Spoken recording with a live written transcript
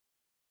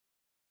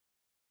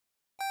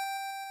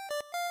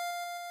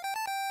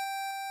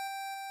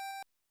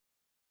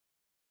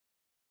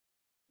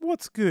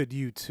What's good,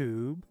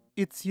 YouTube?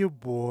 It's your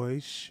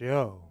boy,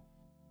 Show.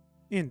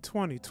 In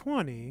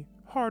 2020,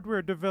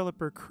 hardware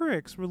developer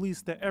Krikzz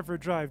released the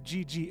EverDrive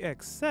GG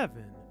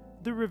X7,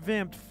 the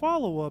revamped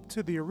follow-up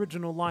to the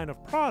original line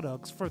of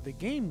products for the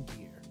Game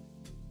Gear.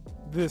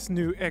 This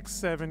new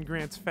X7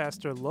 grants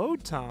faster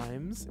load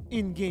times,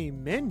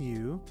 in-game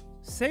menu,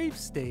 save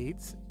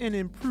states, and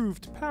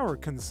improved power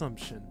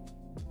consumption.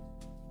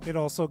 It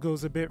also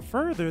goes a bit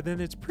further than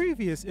its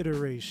previous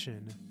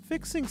iteration,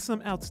 fixing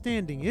some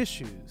outstanding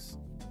issues.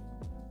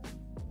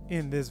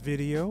 In this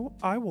video,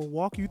 I will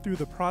walk you through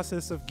the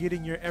process of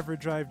getting your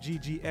EverDrive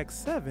GG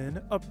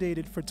X7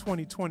 updated for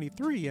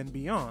 2023 and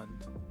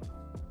beyond.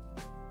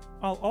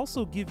 I'll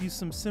also give you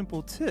some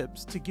simple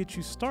tips to get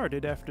you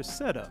started after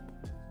setup.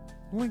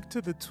 Link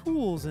to the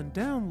tools and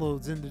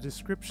downloads in the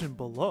description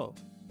below.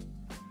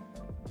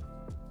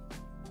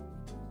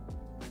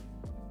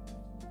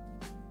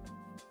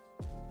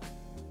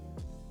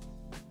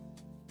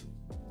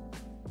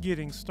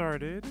 Getting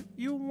started,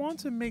 you'll want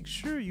to make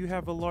sure you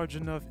have a large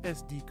enough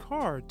SD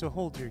card to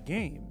hold your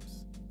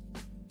games.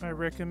 I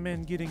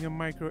recommend getting a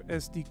micro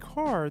SD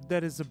card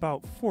that is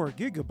about 4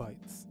 GB.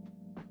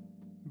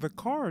 The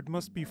card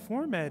must be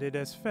formatted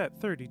as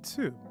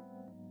FAT32.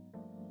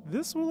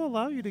 This will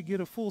allow you to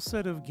get a full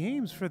set of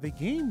games for the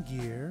Game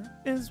Gear,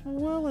 as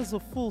well as a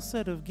full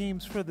set of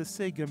games for the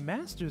Sega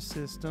Master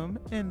System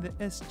and the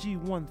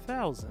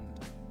SG-1000.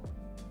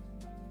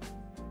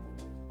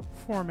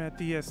 Format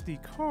the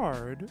SD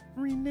card,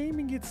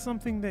 renaming it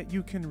something that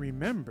you can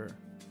remember.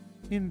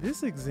 In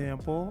this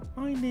example,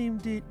 I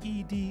named it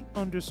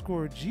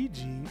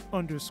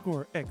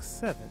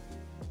ED_GG_X7.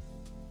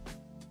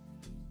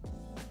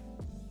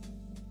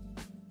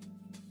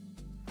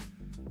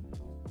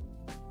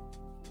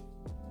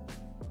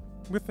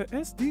 With the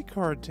SD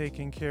card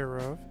taken care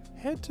of,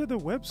 head to the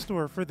web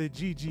store for the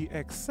GG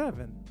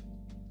X7.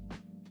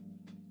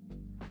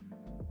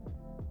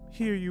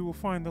 Here you will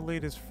find the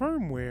latest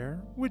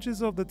firmware, which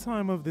is of the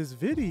time of this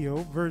video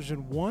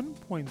version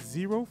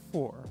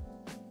 1.04.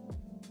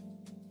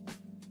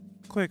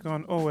 Click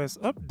on OS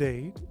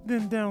Update,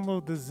 then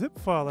download the zip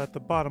file at the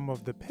bottom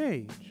of the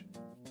page.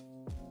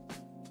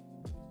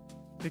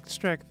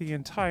 Extract the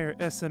entire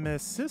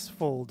SMS sys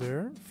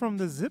folder from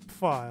the zip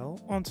file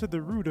onto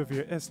the root of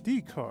your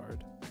SD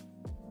card.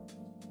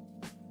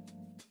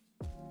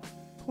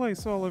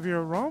 Place all of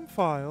your ROM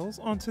files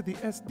onto the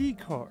SD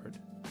card.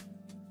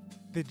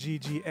 The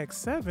GG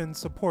X7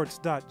 supports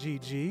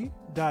 .gg,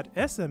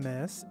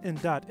 .sms, and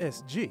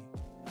 .sg.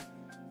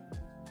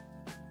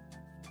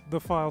 The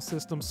file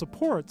system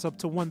supports up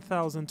to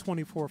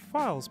 1024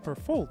 files per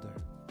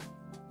folder.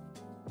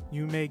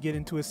 You may get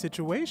into a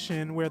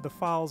situation where the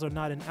files are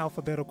not in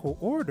alphabetical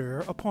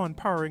order upon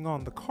powering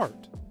on the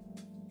cart.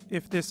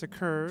 If this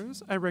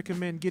occurs, I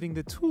recommend getting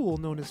the tool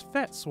known as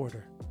FAT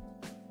Sorter.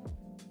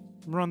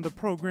 Run the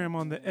program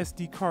on the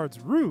SD card's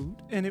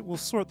root and it will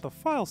sort the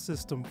file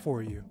system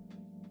for you.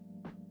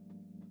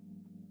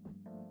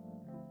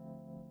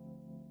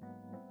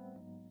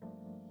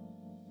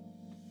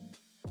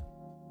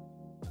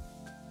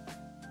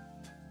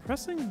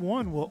 Pressing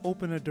 1 will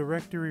open a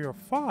directory or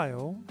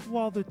file,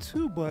 while the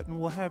 2 button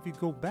will have you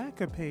go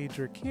back a page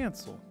or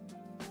cancel.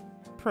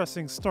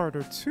 Pressing Start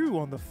or 2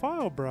 on the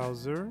file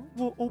browser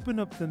will open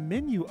up the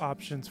menu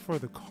options for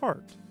the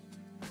cart.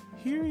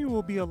 Here you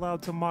will be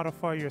allowed to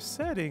modify your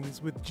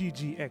settings with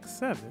GG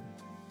X7.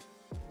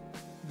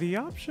 The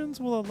options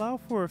will allow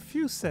for a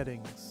few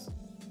settings.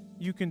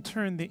 You can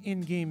turn the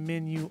in-game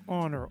menu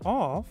on or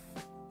off,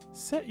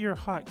 set your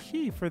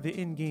hotkey for the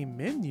in-game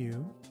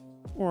menu,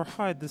 or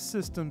hide the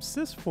system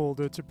sys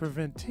folder to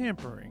prevent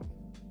tampering.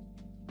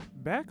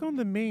 Back on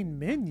the main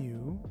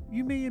menu,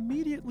 you may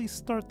immediately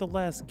start the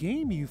last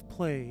game you've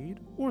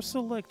played or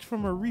select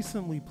from a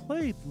recently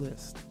played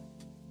list.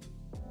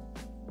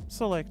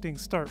 Selecting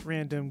Start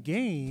Random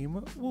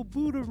Game will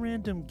boot a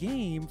random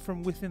game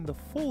from within the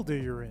folder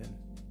you're in.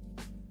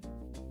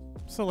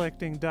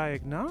 Selecting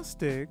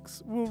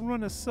Diagnostics will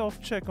run a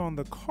self-check on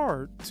the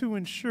cart to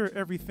ensure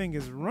everything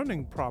is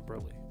running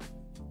properly.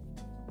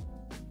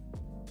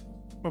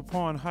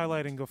 Upon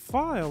highlighting a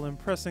file and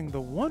pressing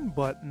the 1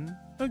 button,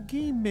 a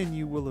game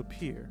menu will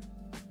appear.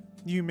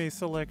 You may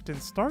select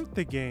and start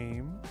the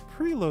game,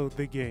 preload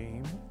the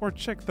game, or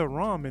check the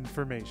ROM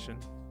information.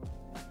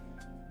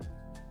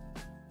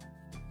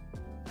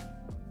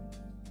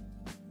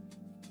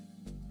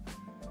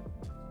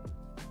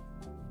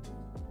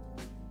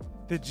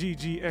 The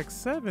GG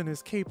X7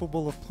 is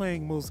capable of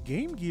playing most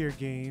Game Gear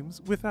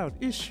games without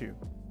issue.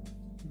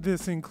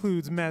 This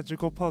includes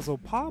Magical Puzzle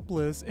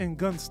Popless and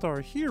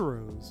Gunstar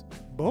Heroes,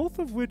 both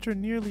of which are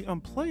nearly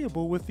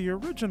unplayable with the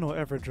original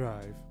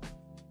EverDrive.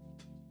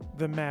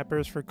 The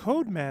mappers for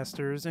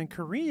Codemasters and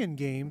Korean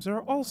games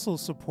are also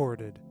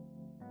supported.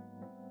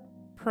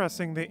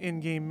 Pressing the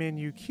in-game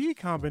menu key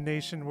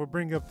combination will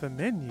bring up the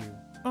menu,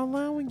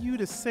 allowing you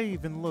to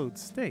save and load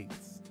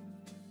states.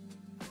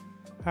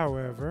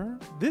 However,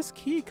 this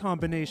key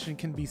combination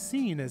can be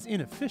seen as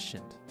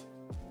inefficient.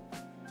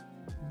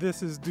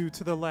 This is due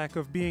to the lack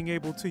of being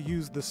able to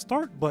use the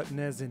Start button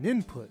as an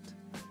input.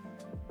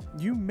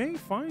 you may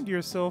find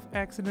yourself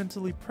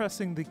accidentally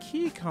pressing the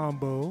key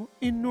combo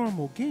in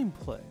normal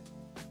gameplay.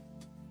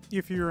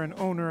 If you're an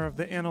owner of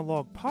the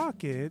Analogue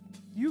Pocket,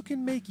 you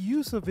can make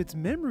use of its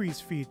memories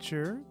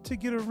feature to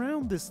get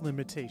around this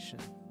limitation.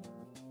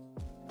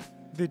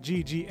 The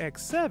GG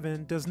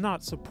X7 does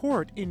not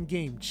support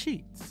in-game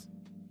cheats.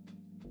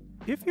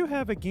 If you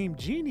have a Game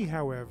Genie,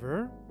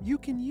 however, you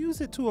can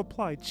use it to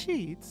apply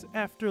cheats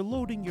after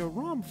loading your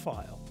ROM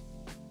file.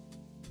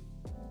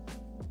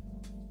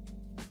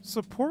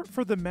 Support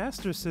for the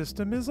Master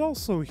System is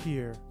also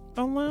here,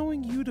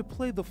 allowing you to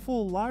play the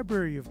full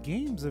library of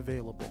games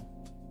available.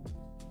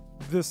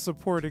 This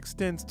support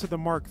extends to the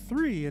Mark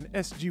III and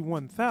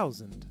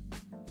SG-1000.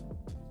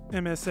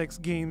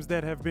 MSX games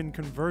that have been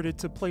converted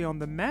to play on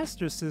the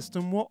Master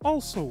System will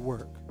also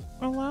work,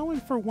 allowing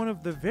for one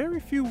of the very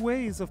few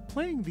ways of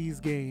playing these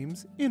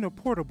games in a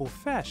portable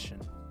fashion.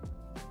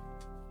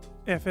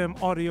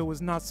 FM audio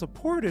is not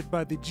supported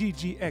by the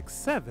GG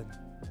X7.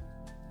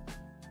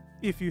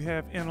 If you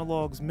have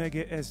Analogue's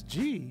Mega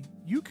SG,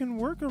 you can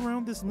work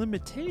around this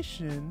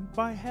limitation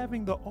by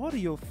having the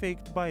audio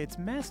faked by its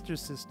Master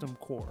System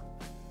core.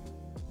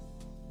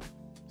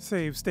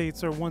 Save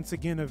states are once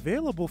again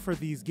available for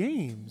these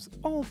games,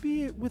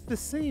 albeit with the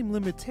same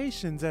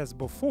limitations as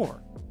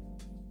before.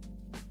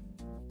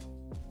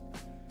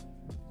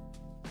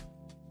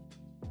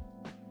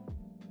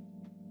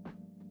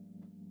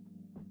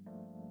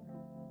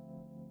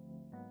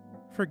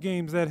 For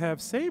games that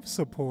have save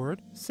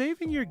support,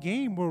 saving your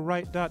game will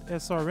write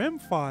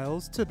 .srm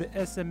files to the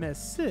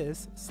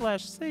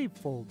SMS-sys/save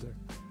folder.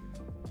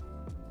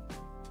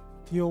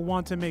 You'll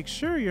want to make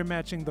sure you're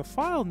matching the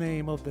file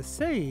name of the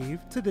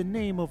save to the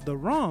name of the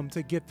ROM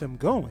to get them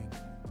going.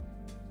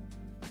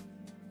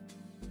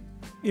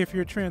 If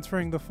you're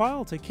transferring the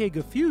file to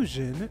Sega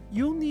Fusion,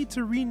 you'll need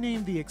to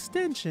rename the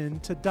extension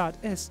to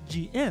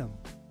 .sgm.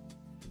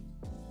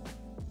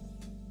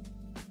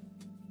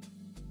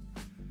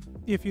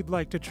 If you'd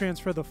like to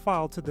transfer the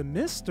file to the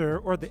Mister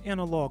or the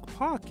Analogue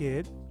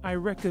Pocket, I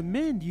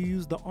recommend you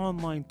use the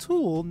online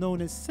tool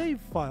known as Save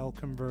File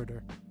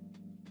Converter.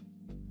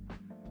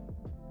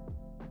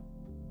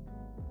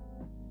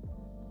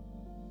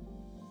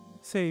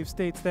 Save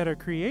states that are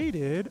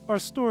created are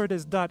stored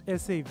as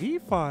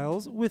 .sav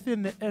files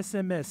within the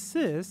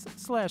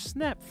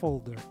SMS-sys/snap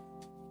folder.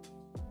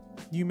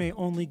 You may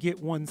only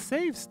get one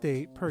save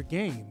state per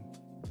game.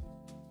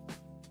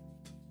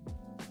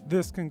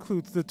 This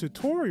concludes the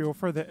tutorial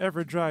for the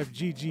EverDrive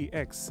GG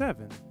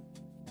X7.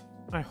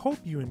 I hope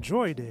you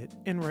enjoyed it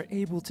and were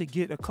able to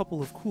get a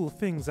couple of cool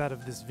things out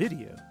of this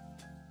video.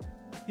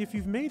 If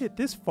you've made it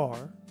this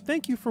far,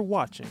 thank you for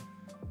watching.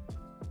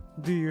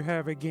 Do you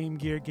have a Game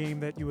Gear game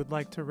that you would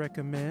like to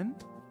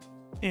recommend?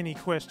 Any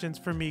questions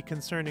for me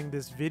concerning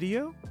this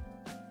video?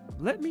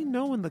 Let me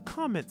know in the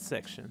comments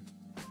section.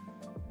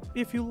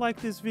 If you like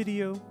this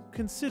video,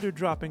 consider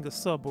dropping a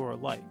sub or a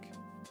like.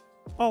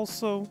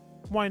 Also,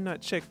 why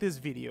not check this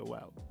video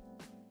out?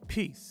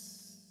 Peace.